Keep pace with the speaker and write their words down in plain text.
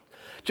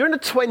during the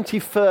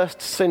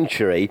 21st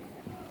century,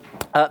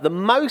 the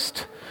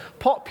most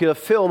popular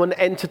film and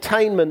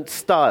entertainment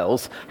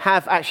styles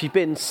have actually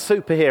been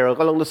superhero,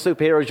 along the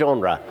superhero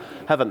genre,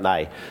 haven't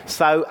they?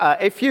 So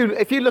if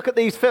you look at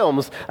these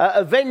films,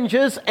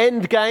 Avengers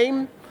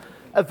Endgame,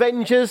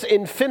 Avengers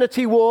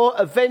Infinity War,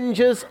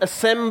 Avengers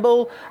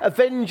Assemble,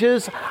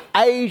 Avengers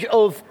Age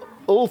of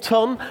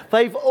Ultron,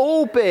 they've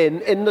all been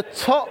in the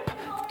top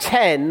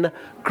 10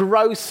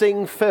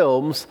 grossing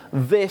films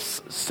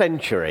this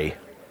century.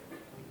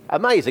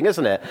 Amazing,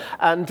 isn't it?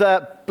 And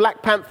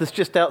Black Panther's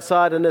just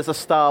outside, and there's a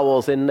Star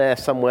Wars in there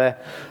somewhere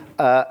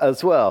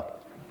as well.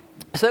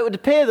 So it would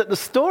appear that the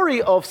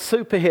story of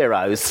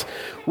superheroes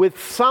with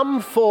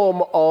some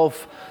form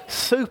of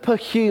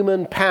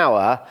superhuman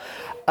power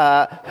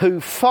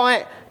who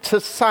fight to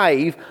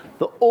save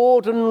the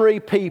ordinary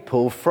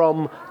people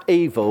from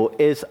evil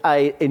is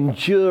an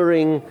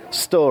enduring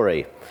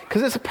story.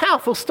 Because it's a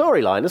powerful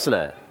storyline, isn't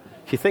it?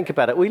 If you think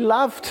about it, we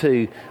love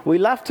to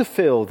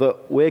feel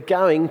that we're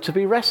going to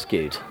be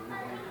rescued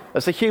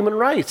as a human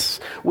race.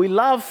 We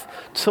love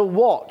to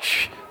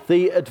watch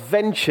the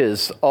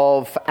adventures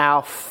of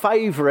our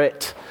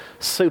favourite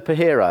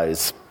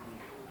superheroes.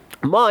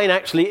 Mine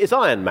actually is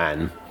Iron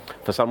Man,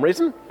 for some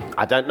reason.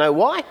 I don't know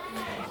why.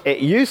 It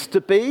used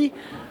to be,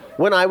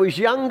 when I was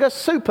younger,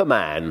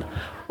 Superman.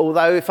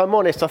 Although, if I'm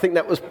honest, I think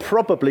that was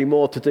probably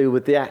more to do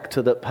with the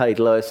actor that played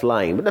Lois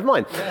Lane. But never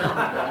mind.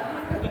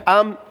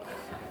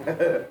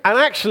 And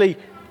actually,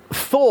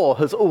 Thor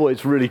has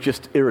always really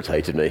just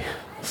irritated me.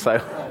 So,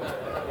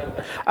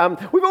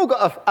 we've all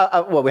got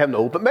well, we haven't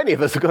all, but many of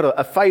us have got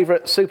a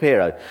favourite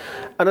superhero.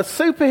 And a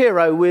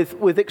superhero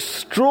with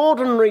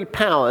extraordinary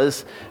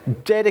powers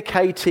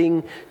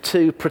dedicating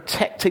to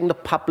protecting the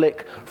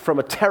public from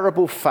a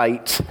terrible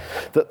fate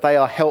that they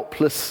are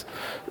helpless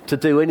to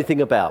do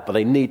anything about, but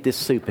they need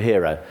this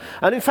superhero.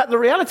 And in fact, the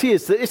reality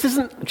is that this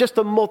isn't just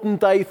a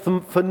modern-day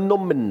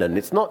phenomenon.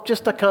 It's not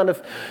just a kind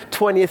of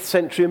 20th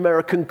century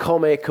American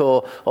comic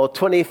or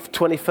 20th,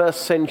 21st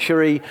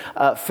century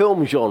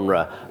film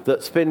genre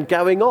that's been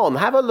going on.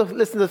 Have a look,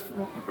 listen to the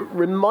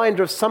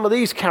reminder of some of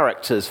these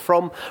characters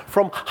from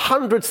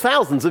hundreds,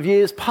 thousands of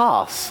years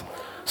past.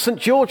 St.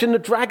 George and the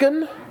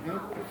Dragon,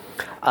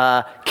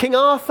 King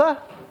Arthur,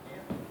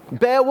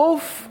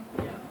 Beowulf.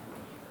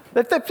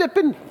 They've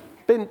been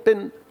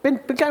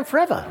going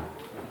forever,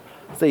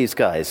 these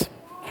guys.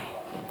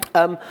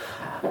 But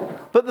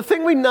the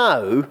thing we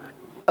know,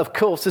 of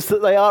course, is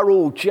that they are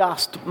all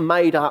just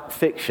made-up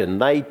fiction.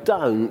 They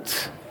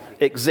don't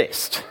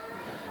exist.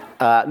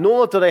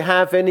 Nor do they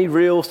have any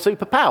real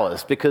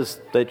superpowers,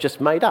 because they're just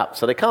made up,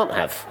 so they can't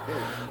have.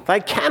 They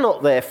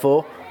cannot,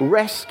 therefore,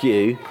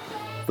 rescue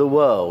the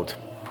world.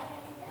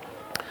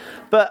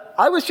 But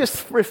I was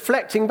just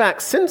reflecting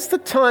back, since the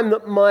time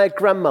that my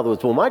grandmother was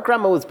born. My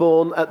grandmother was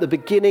born at the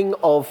beginning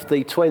of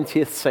the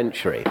 20th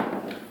century.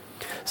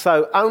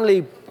 So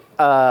only,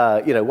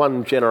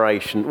 one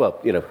generation,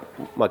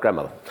 my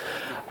grandmother.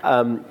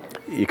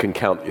 You can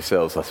count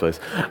yourselves, I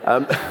suppose.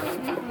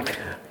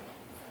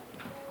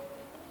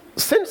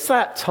 Since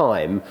that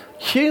time,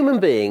 human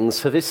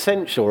beings have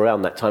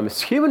around that time,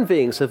 human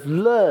beings have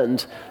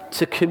learned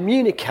to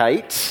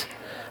communicate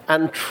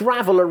and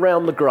travel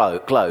around the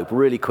globe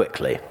really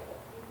quickly.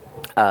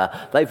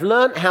 They've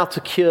learnt how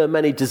to cure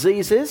many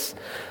diseases.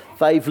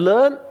 They've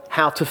learnt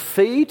how to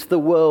feed the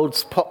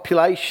world's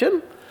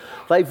population.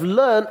 They've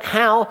learnt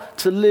how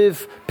to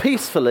live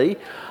peacefully,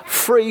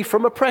 free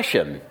from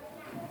oppression.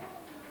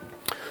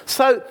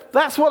 So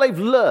that's what they've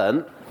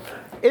learnt.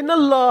 In the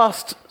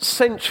last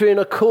century and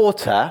a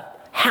quarter,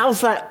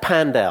 how's that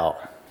panned out?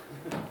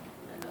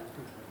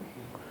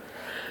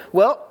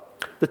 Well,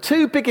 the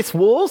two biggest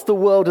wars the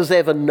world has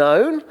ever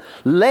known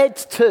led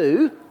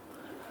to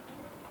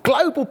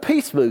global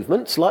peace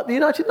movements like the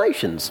United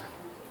Nations.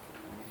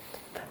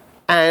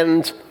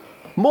 And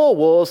more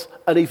wars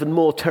and even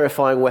more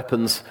terrifying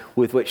weapons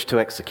with which to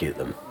execute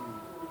them.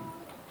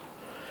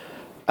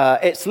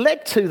 It's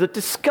led to the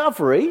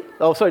discovery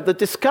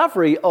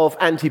of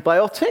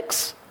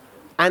antibiotics,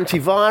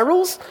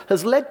 antivirals,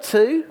 has led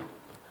to,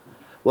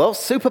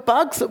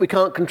 superbugs that we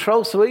can't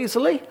control so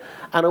easily,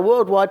 and a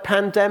worldwide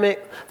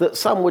pandemic that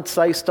some would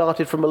say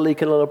started from a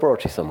leak in a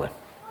laboratory somewhere.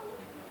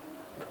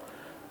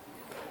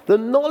 The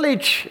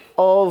knowledge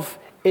of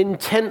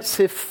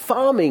intensive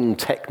farming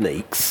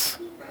techniques,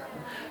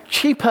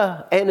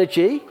 cheaper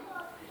energy,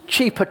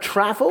 cheaper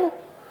travel,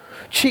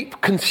 cheap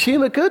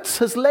consumer goods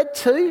has led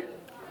to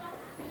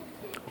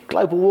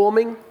global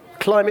warming,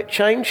 climate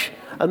change,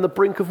 and the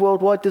brink of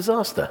worldwide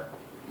disaster.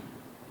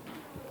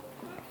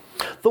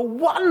 The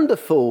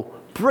wonderful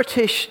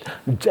British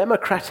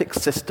democratic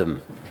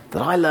system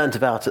that I learned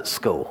about at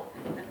school,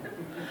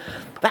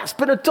 that's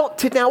been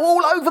adopted now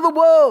all over the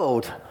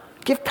world.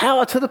 Give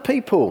power to the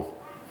people.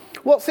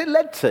 What's it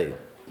led to?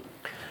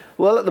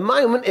 Well, at the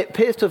moment, it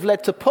appears to have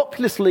led to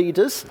populist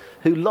leaders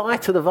who lie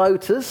to the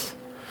voters,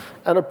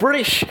 and a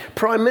British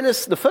Prime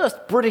Minister, the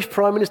first British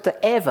Prime Minister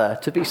ever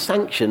to be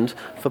sanctioned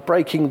for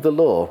breaking the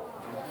law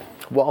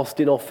whilst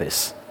in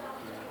office.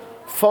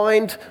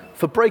 Fined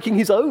for breaking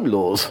his own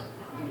laws.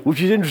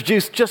 which was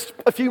introduced just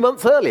a few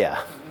months earlier.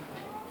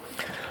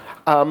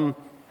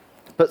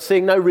 But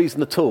seeing no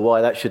reason at all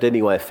why that should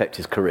anyway affect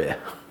his career.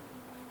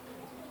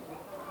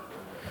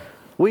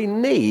 We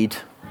need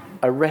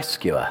a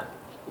rescuer.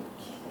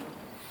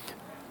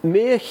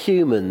 Mere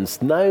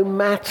humans, no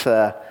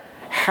matter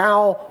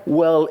how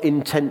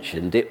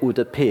well-intentioned it would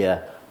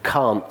appear,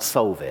 can't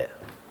solve it.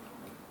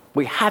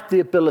 We had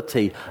the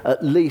ability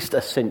at least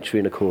a century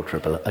and a quarter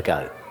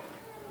ago.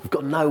 We've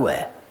got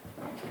nowhere.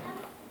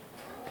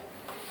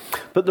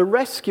 But the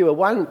rescuer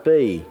won't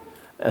be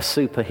a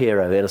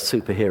superhero in a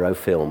superhero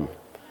film.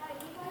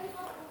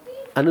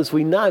 And as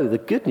we know, the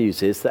good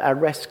news is that our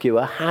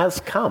rescuer has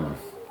come.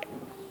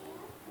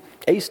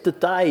 Easter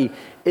Day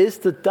is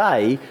the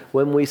day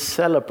when we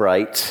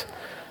celebrate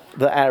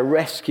that our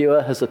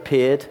rescuer has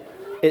appeared.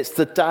 It's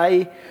the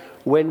day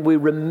when we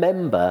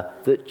remember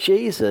that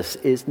Jesus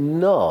is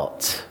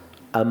not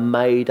a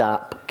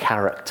made-up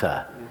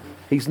character.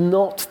 He's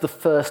not the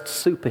first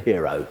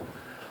superhero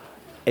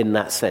in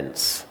that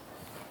sense.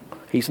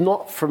 He's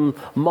not from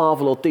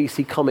Marvel or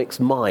DC Comics'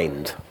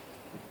 mind.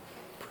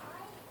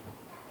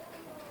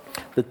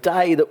 The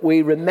day that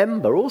we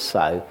remember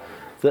also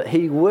that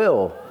he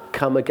will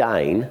come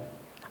again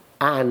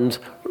and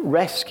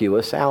rescue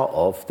us out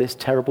of this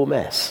terrible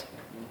mess.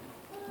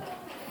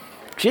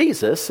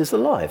 Jesus is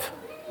alive.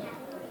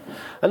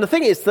 And the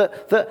thing is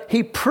that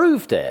he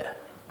proved it.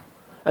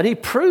 And he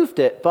proved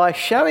it by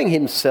showing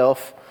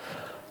himself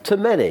to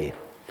many.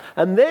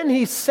 And then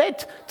he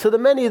said to the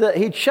many that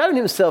he'd shown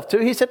himself to,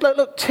 he said,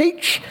 look,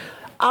 teach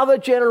other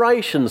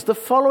generations, the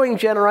following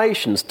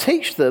generations,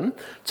 teach them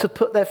to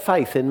put their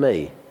faith in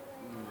me.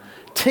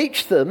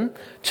 Teach them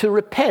to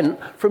repent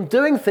from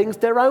doing things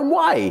their own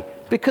way.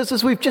 Because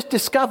as we've just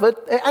discovered,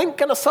 it ain't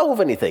going to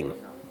solve anything.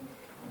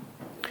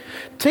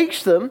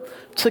 Teach them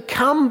to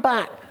come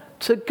back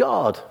to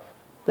God,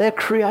 their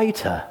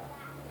creator.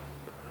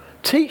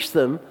 Teach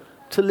them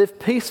to live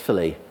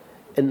peacefully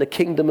in the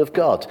kingdom of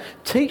God.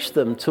 Teach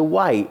them to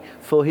wait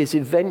for his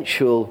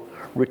eventual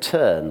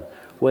return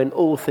when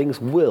all things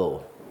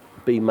will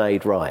be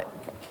made right.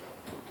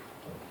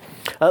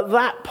 At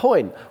that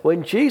point,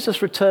 when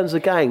Jesus returns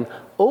again,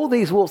 all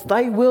these wars,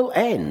 they will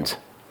end.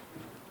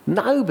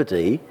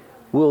 Nobody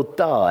will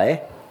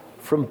die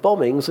from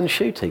bombings and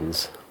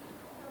shootings.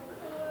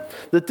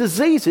 The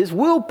diseases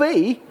will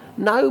be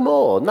no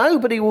more.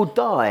 Nobody will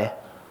die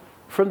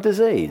from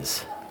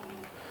disease.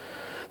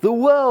 The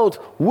world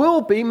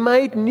will be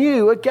made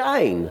new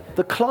again.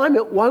 The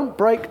climate won't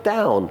break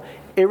down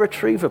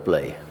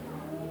irretrievably,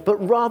 but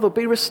rather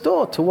be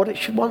restored to what it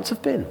should once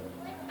have been.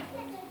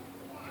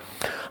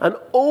 And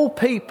all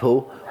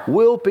people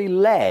will be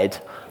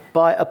led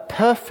by a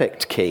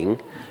perfect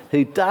king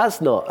who does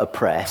not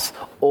oppress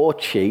or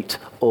cheat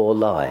or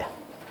lie,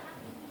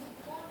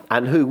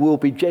 and who will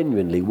be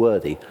genuinely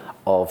worthy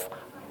of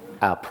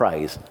our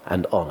praise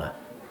and honour.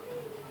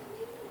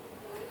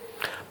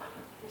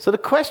 So the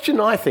question,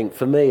 I think,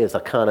 for me as a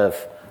kind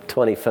of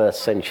 21st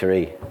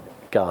century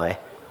guy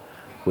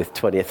with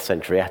 20th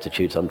century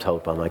attitudes, I'm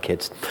told by my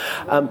kids,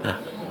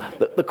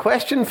 the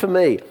question for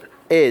me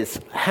is,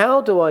 how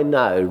do I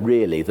know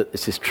really that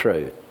this is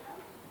true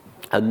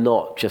and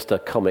not just a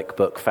comic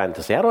book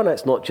fantasy? How do I know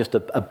it's not just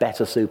a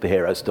better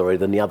superhero story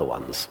than the other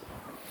ones?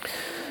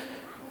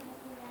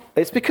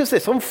 It's because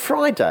on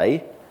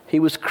Friday, he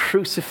was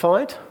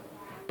crucified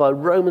by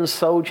Roman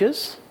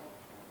soldiers,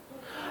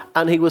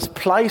 and he was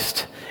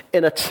placed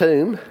in a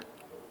tomb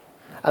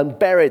and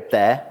buried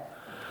there.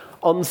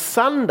 On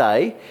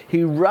Sunday,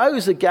 he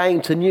rose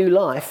again to new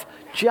life,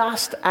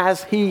 just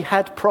as he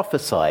had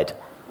prophesied,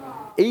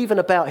 even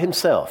about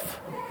himself.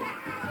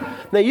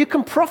 Now, you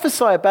can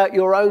prophesy about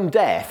your own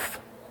death,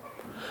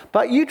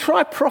 but you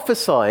try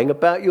prophesying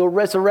about your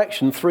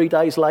resurrection 3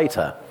 days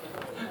later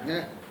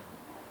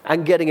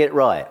and getting it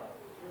right.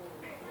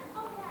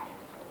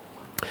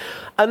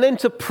 And then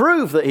to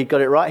prove that he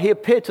got it right, he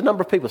appeared to a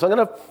number of people. So I'm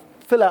going to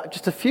fill out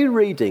just a few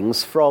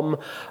readings from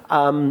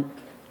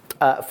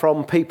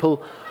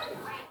people.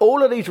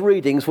 All of these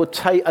readings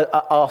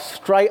are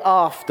straight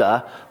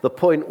after the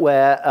point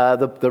where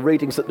the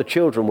readings that the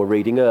children were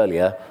reading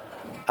earlier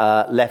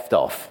left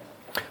off.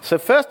 So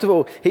first of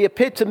all, he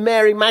appeared to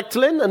Mary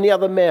Magdalene and the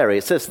other Mary.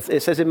 It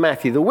says in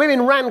Matthew, the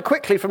women ran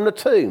quickly from the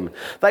tomb.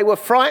 They were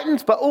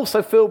frightened, but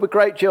also filled with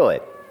great joy.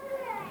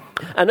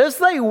 And as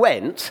they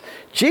went,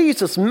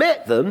 Jesus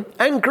met them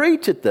and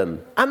greeted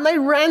them. And they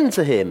ran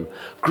to him,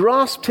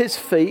 grasped his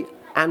feet,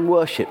 and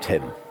worshipped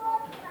him.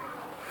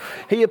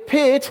 He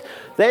appeared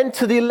then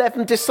to the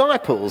 11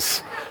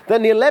 disciples.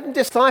 Then the 11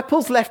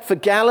 disciples left for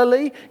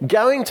Galilee,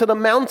 going to the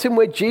mountain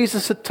where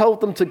Jesus had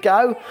told them to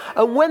go.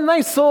 And when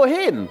they saw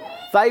him,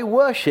 they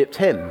worshipped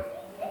him.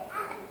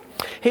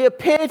 He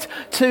appeared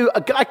to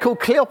a guy called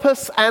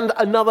Cleopas and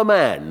another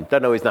man.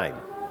 Don't know his name.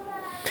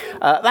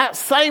 That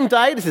same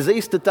day, this is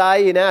Easter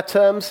Day in our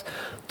terms,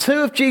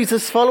 2 of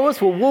Jesus' followers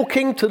were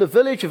walking to the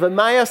village of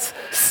Emmaus,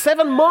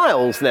 7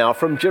 miles now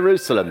from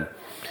Jerusalem.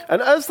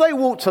 And as they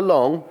walked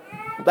along,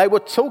 they were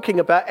talking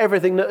about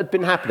everything that had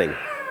been happening.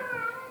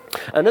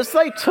 And as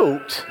they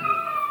talked,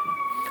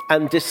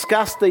 and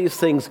discussed these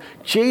things,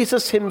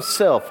 Jesus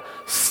himself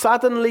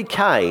suddenly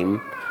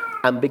came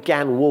and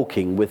began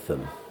walking with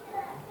them.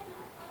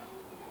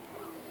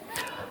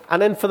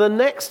 And then for the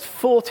next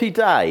 40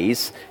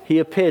 days, he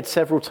appeared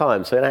several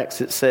times. So in Acts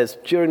it says,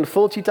 during the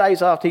 40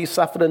 days after he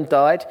suffered and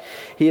died,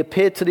 he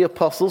appeared to the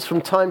apostles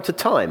from time to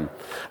time.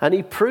 And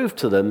he proved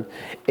to them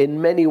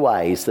in many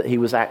ways that he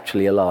was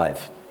actually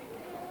alive.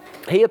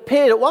 He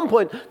appeared at one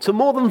point to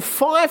more than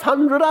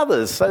 500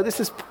 others. So this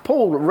is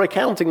Paul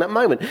recounting that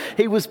moment.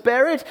 He was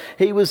buried.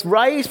 He was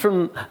raised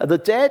from the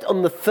dead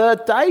on the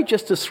third day,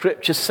 just as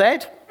Scripture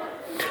said.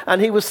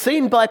 And he was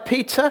seen by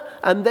Peter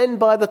and then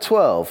by the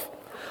 12.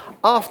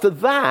 After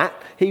that,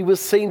 he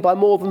was seen by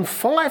more than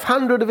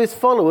 500 of his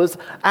followers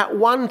at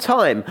one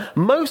time,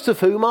 most of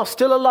whom are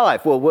still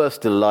alive. Well, were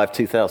still alive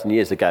 2,000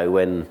 years ago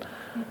when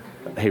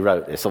he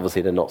wrote this.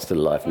 Obviously, they're not still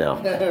alive now,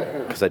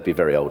 because they'd be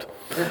very old.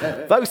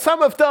 Though some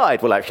have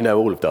died. Well, actually, no,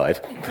 all have died.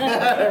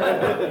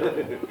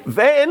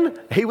 Then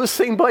he was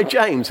seen by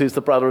James, who's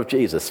the brother of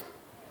Jesus.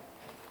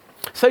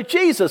 So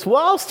Jesus,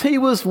 whilst he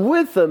was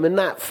with them in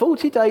that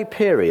 40-day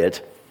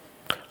period,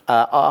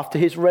 after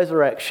his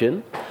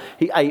resurrection,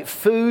 he ate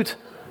food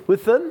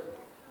with them.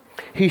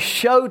 He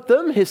showed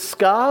them his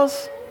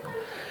scars.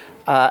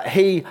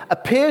 He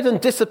appeared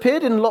and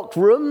disappeared in locked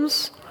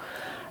rooms.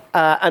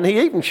 And he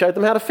even showed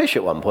them how to fish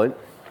at one point.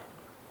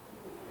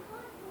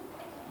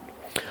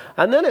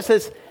 And then it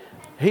says,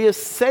 he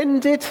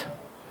ascended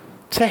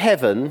to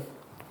heaven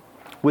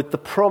with the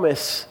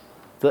promise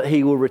that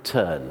he will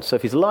return. So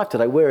if he's alive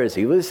today, where is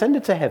he? Well, he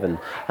ascended to heaven,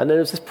 and then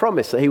there's this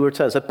promise that he will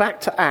return. So back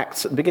to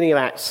Acts, at the beginning of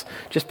Acts,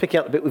 just picking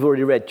up the bit we've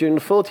already read. During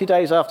the 40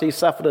 days after he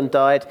suffered and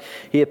died,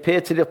 he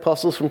appeared to the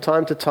apostles from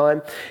time to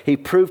time. He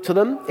proved to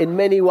them in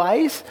many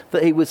ways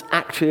that he was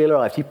actually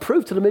alive. He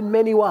proved to them in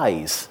many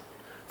ways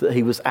that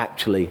he was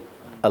actually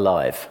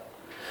alive.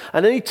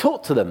 And then he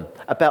taught to them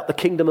about the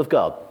kingdom of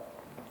God.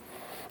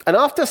 And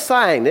after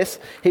saying this,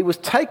 he was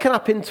taken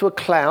up into a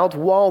cloud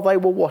while they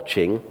were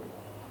watching,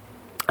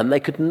 and they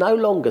could no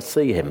longer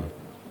see him.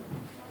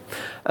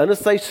 And as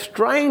they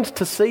strained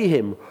to see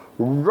him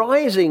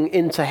rising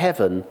into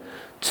heaven,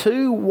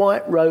 2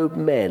 white-robed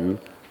men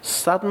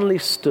suddenly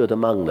stood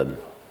among them.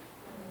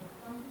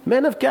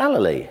 "Men of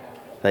Galilee,"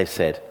 they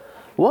said,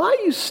 "why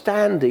are you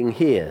standing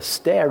here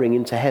staring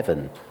into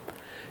heaven?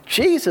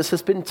 Jesus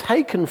has been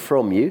taken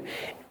from you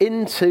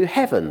into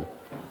heaven,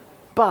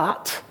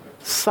 but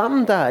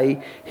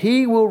someday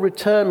he will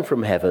return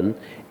from heaven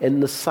in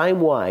the same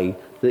way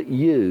that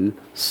you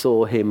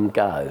saw him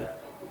go."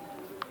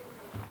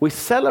 We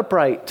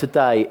celebrate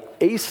today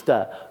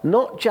Easter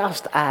not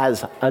just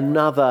as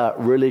another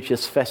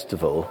religious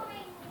festival.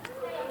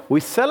 We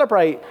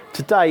celebrate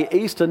today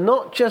Easter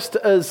not just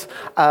as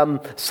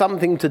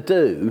something to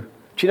do.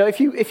 Do you know,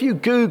 if you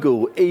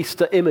Google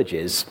Easter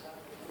images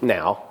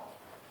now,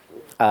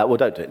 well,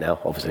 don't do it now,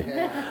 obviously.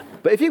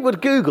 But if you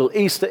would Google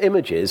Easter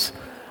images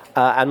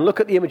and look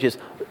at the images,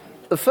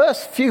 the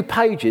first few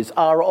pages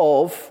are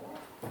of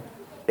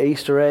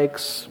Easter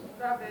eggs,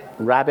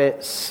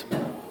 rabbits,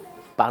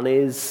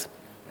 bunnies,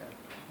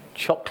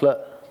 chocolate,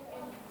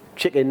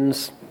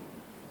 chickens.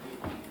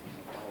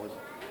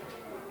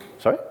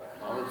 Sorry?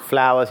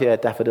 Flowers, yeah,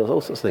 daffodils,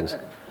 all sorts of things.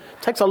 It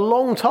takes a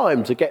long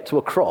time to get to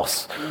a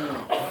cross.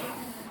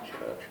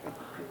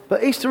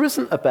 But Easter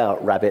isn't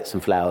about rabbits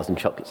and flowers and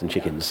chocolates and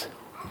chickens.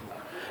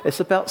 It's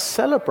about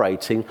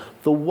celebrating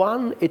the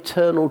one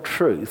eternal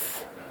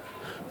truth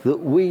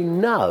that we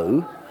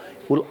know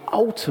will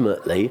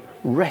ultimately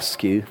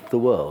rescue the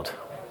world.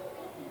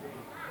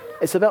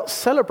 It's about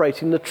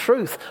celebrating the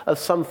truth of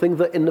something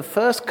that in the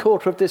first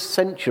quarter of this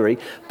century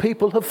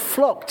people have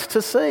flocked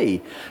to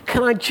see.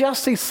 Can I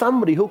just see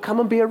somebody who'll come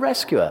and be a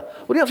rescuer?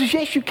 Well, the answer is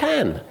yes, you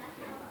can.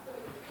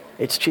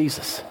 It's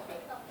Jesus.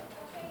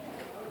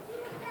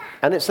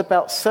 And it's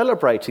about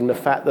celebrating the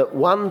fact that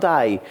one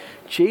day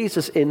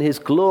Jesus in his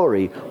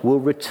glory will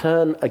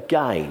return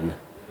again.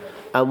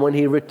 And when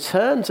he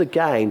returns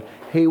again,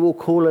 he will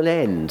call an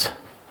end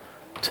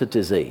to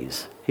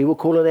disease. He will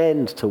call an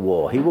end to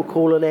war. He will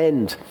call an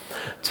end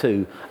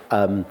to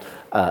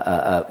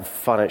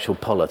financial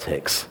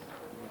politics.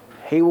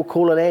 He will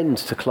call an end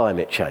to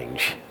climate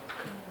change.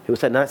 He will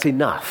say, "No, that's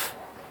enough.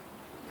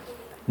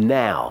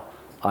 Now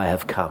I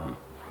have come.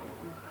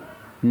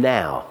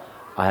 Now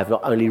I have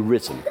not only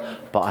risen,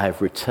 but I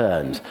have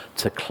returned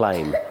to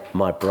claim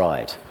my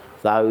bride,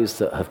 those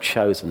that have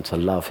chosen to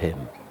love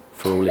him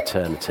for all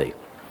eternity."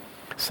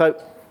 So,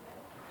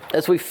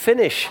 as we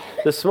finish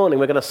this morning,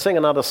 we're going to sing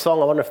another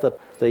song. I wonder if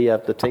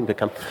the team could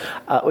come.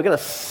 We're going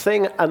to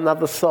sing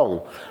another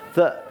song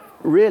that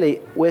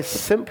really we're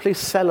simply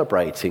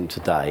celebrating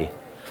today.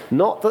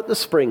 Not that the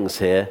spring's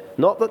here,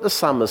 not that the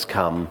summer's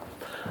come,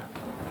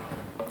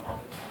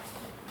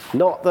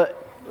 not that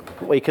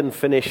we can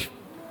finish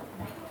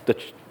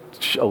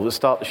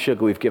start the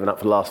sugar we've given up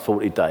for the last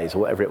 40 days or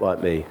whatever it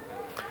might be.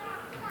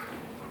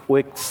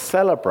 We're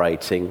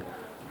celebrating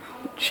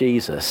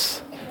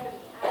Jesus,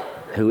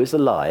 who is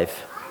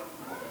alive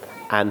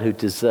and who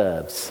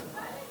deserves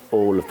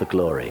all of the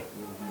glory.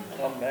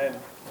 Amen.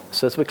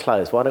 So as we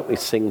close, why don't we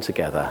sing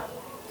together,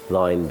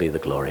 Thine be the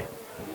glory.